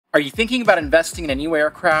Are you thinking about investing in a new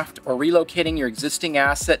aircraft or relocating your existing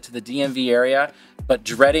asset to the DMV area, but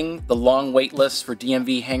dreading the long wait list for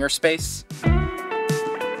DMV hangar space?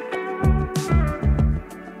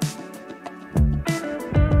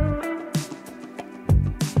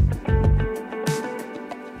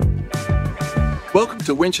 Welcome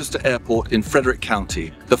to Winchester Airport in Frederick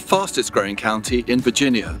County, the fastest growing county in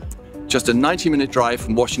Virginia. Just a 90-minute drive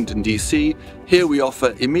from Washington, D.C., here we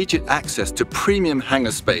offer immediate access to premium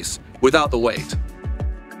hangar space without the wait.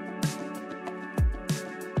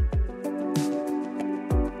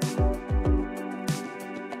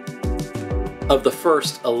 Of the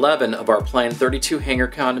first 11 of our planned 32 hangar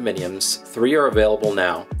condominiums, 3 are available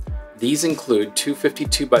now. These include 2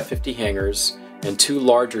 52 by 50 hangars and 2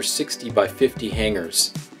 larger 60 by 50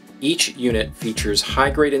 hangars. Each unit features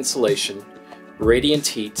high-grade insulation, radiant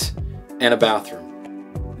heat, and a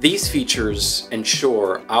bathroom. These features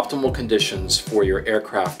ensure optimal conditions for your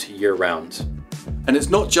aircraft year-round. And it's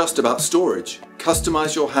not just about storage.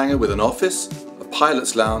 Customize your hangar with an office, a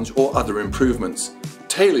pilot's lounge, or other improvements.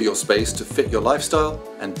 Tailor your space to fit your lifestyle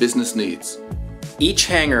and business needs. Each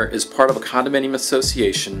hangar is part of a condominium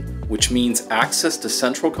association, which means access to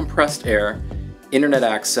central compressed air, internet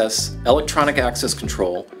access, electronic access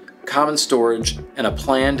control, common storage, and a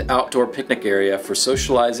planned outdoor picnic area for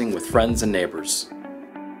socializing with friends and neighbors.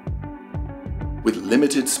 With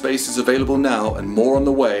limited spaces available now and more on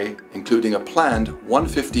the way, including a planned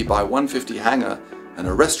 150 by 150 hangar and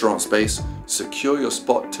a restaurant space, secure your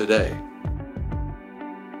spot today.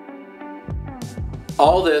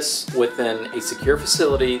 All this within a secure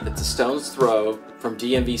facility that's a stone's throw from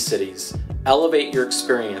DMV cities. Elevate your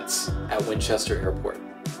experience at Winchester Airport.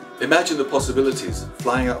 Imagine the possibilities,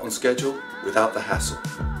 flying out on schedule without the hassle.